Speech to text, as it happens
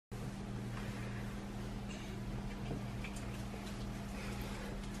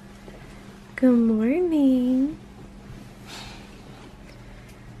Good morning.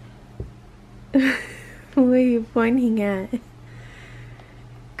 What are you pointing at?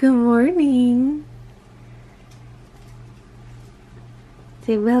 Good morning.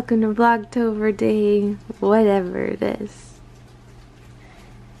 Say welcome to Vlogtober day, whatever it is.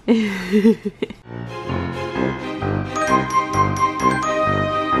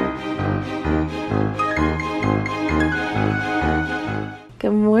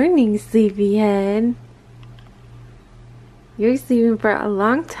 Good morning, sleepyhead. You're sleeping for a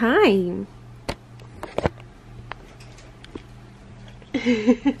long time.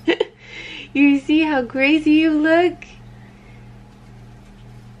 You see how crazy you look?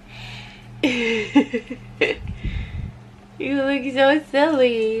 You look so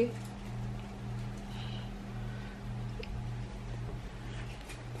silly.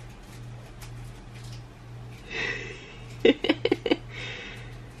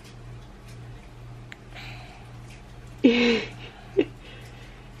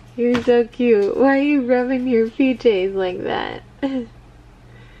 You're so cute. Why are you rubbing your PJs like that? Do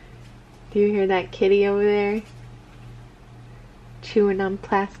you hear that kitty over there? Chewing on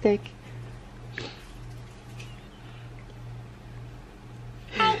plastic.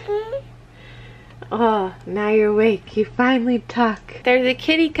 Oh, now you're awake. You finally talk. There's a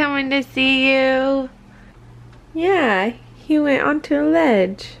kitty coming to see you. Yeah, he went onto a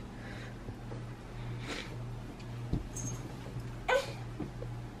ledge.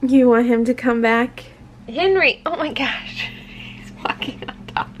 You want him to come back? Henry! Oh my gosh. He's walking on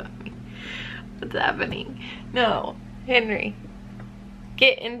top of me. What's happening? No. Henry.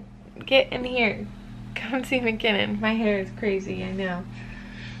 Get in here. Come see McKinnon. My hair is crazy, I know.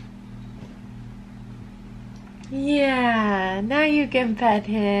 Yeah, now you can pet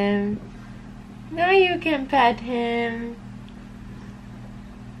him. Now you can pet him.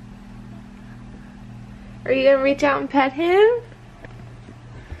 Are you gonna reach out and pet him?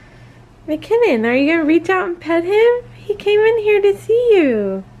 McKinnon, are you gonna reach out and pet him? He came in here to see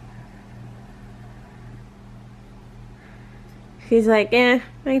you. He's like, I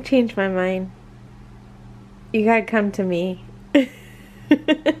changed my mind. You gotta come to me. He's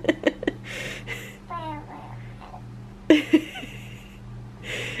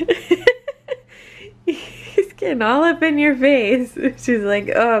getting all up in your face. She's like,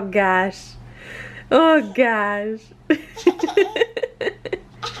 oh gosh. Oh gosh.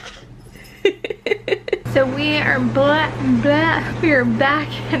 So we are back in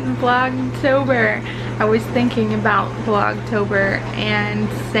Vlogtober. I was thinking about Vlogtober and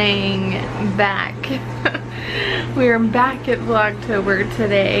saying back. We are back at Vlogtober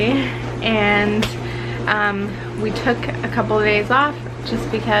today, and we took a couple of days off just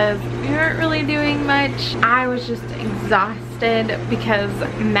because we weren't really doing much. I was just exhausted because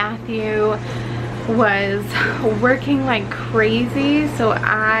Matthew was working like crazy, so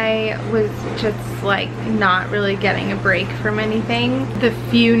I was just like not really getting a break from anything. The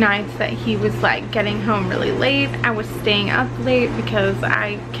few nights that he was like getting home really late, I was staying up late because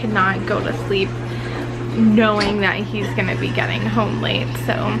I cannot go to sleep knowing that he's gonna be getting home late.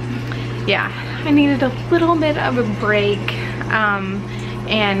 So yeah, I needed a little bit of a break.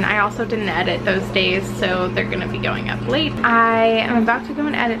 And I also didn't edit those days, so they're gonna be going up late. I am about to go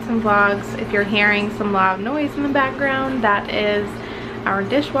and edit some vlogs. If you're hearing some loud noise in the background, that is our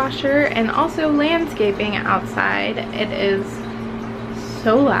dishwasher and also landscaping outside. It is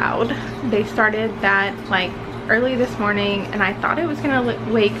so loud. They started that like early this morning, and I thought it was gonna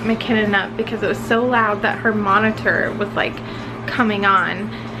wake McKinnon up because it was so loud that her monitor was like coming on.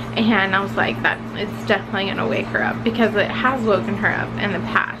 And I was like, that it's definitely gonna wake her up because it has woken her up in the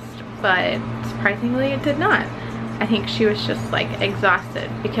past, but surprisingly it did not. I think she was just like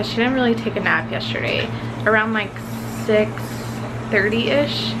exhausted because she didn't really take a nap yesterday. Around like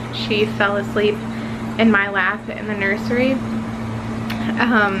 6:30-ish, she fell asleep in my lap in the nursery.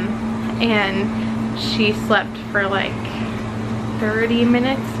 And she slept for like 30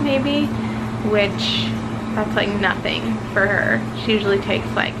 minutes maybe, which that's like nothing for her. She usually takes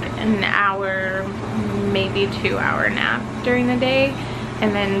like an hour, maybe 2-hour nap during the day,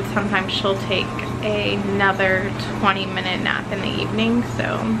 and then sometimes she'll take another 20-minute nap in the evening.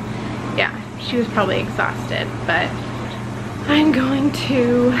 So yeah, she was probably exhausted, but I'm going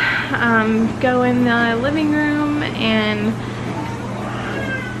to go in the living room and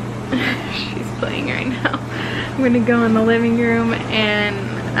she's playing right now. I'm gonna go in the living room and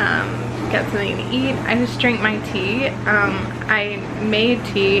get something to eat. I just drank my tea. I made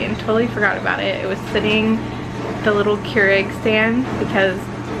tea and totally forgot about it. It was sitting the little Keurig stand because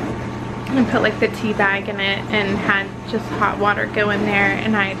and put like the tea bag in it and had just hot water go in there,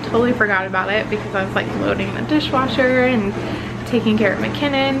 and I totally forgot about it because I was like loading the dishwasher and taking care of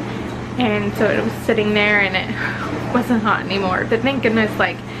McKinnon, and so it was sitting there and it wasn't hot anymore. But thank goodness,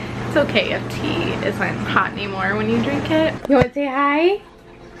 like, it's okay if tea isn't hot anymore when you drink it. You want to say hi?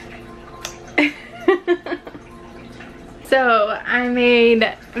 So I made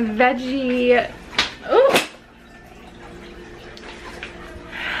veggie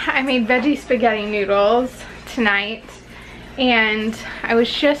spaghetti noodles tonight, and I was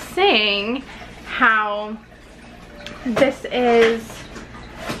just saying how this is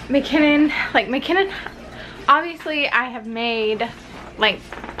McKinnon, obviously I have made like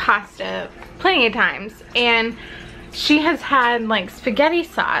pasta plenty of times, and she has had like spaghetti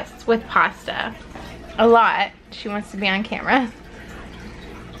sauce with pasta a lot. She wants to be on camera,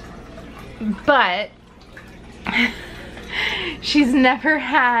 but she's never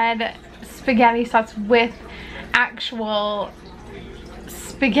had spaghetti sauce with actual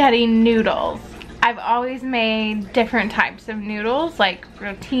spaghetti noodles. I've always made different types of noodles, like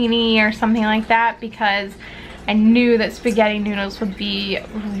rotini or something like that, because I knew that spaghetti noodles would be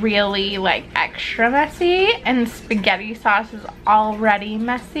really like extra messy, and spaghetti sauce is already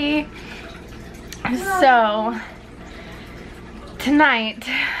messy. So tonight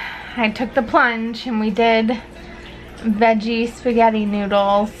I took the plunge and we did veggie spaghetti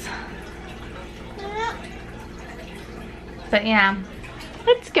noodles. But yeah,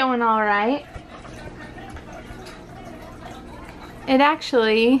 it's going all right. It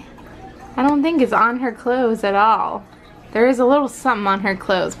actually, I don't think is on her clothes at all. There is a little something on her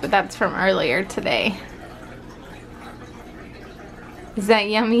clothes, but that's from earlier today. Is that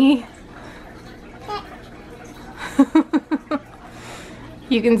yummy?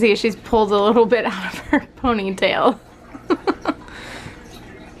 You can see she's pulled a little bit out of her ponytail.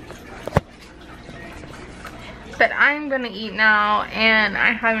 But I'm gonna eat now, and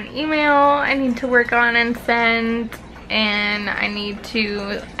I have an email I need to work on and send, and I need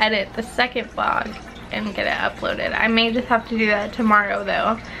to edit the second vlog and get it uploaded. I may just have to do that tomorrow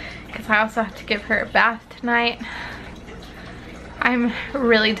though, because I also have to give her a bath tonight. I'm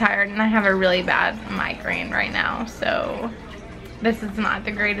really tired and I have a really bad migraine right now, so this is not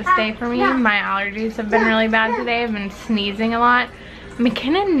the greatest day for me. My allergies have been really bad today. I've been sneezing a lot.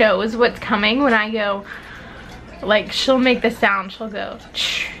 McKinnon knows what's coming when I go, like, she'll make the sound, she'll go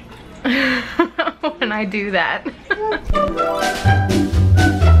shh when I do that.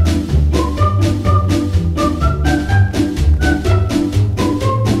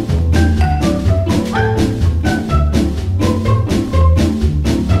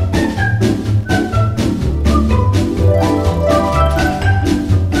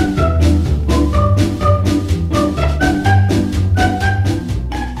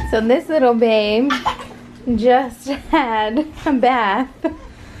 So this little babe just had a bath,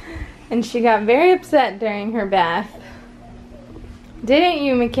 and she got very upset during her bath. Didn't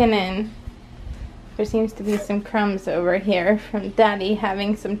you, McKinnon? There seems to be some crumbs over here from Daddy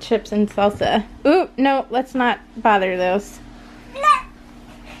having some chips and salsa. Ooh, no, let's not bother those.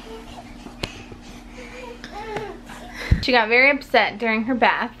 She got very upset during her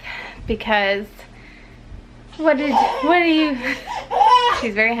bath because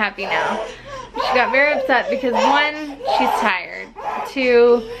she's very happy now. She got very upset because 1, she's tired.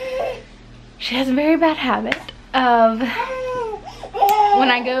 2, she has a very bad habit of, when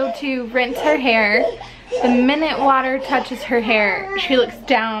I go to rinse her hair, the minute water touches her hair, she looks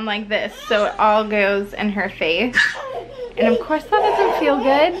down like this, so it all goes in her face. And of course that doesn't feel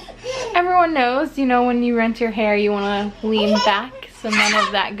good. Everyone knows, you know, when you rinse your hair, you want to lean back so none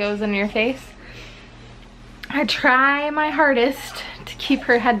of that goes in your face. I try my hardest to keep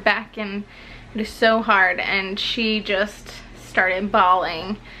her head back, and it is so hard, and she just started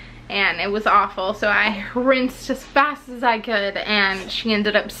bawling and it was awful. So I rinsed as fast as I could, and she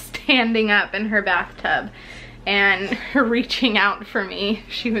ended up standing up in her bathtub and reaching out for me.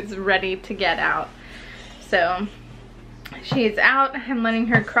 She was ready to get out. So she's out. I'm letting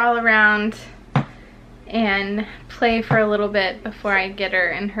her crawl around and play for a little bit before I get her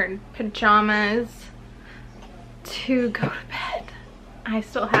in her pajamas to go to bed. I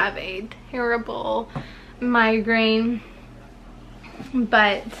still have a terrible migraine,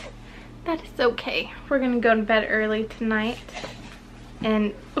 but that is okay. We're gonna go to bed early tonight.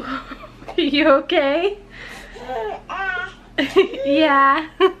 And you okay? Yeah.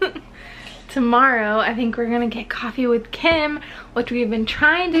 Tomorrow I think we're gonna get coffee with Kim, which we've been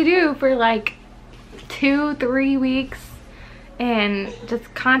trying to do for like 2-3 weeks, and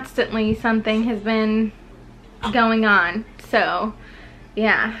just constantly something has been going on. So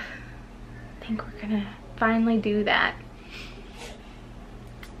yeah, think we're gonna finally do that.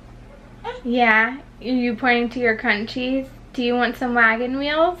 Yeah, you pointing to your crunchies? Do you want some wagon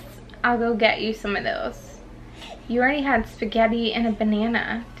wheels? I'll go get you some of those. You already had spaghetti and a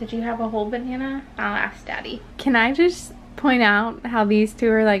banana. Did you have a whole banana? I'll ask Daddy. Can I just point out how these two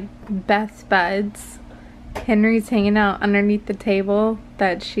are like best buds? Henry's hanging out underneath the table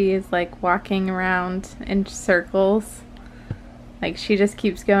that she is like walking around in circles. Like she just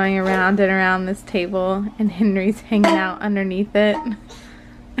keeps going around and around this table and Henry's hanging out underneath it.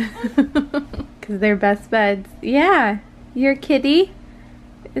 Because they're best buds. Yeah, your kitty?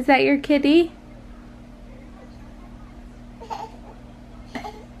 Is that your kitty?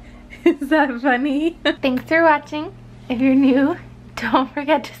 Is that funny? Thanks for watching. If you're new, don't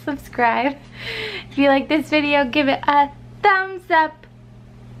forget to subscribe. If you like this video, give it a thumbs up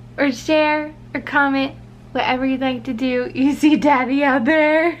or share or comment, whatever you'd like to do. You see Daddy out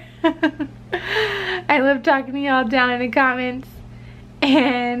there. I love talking to y'all down in the comments.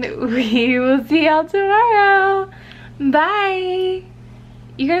 And we will see y'all tomorrow. Bye.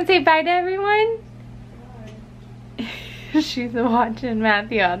 You gonna say bye to everyone? Bye. She's watching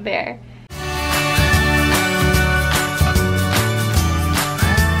Matthew out there.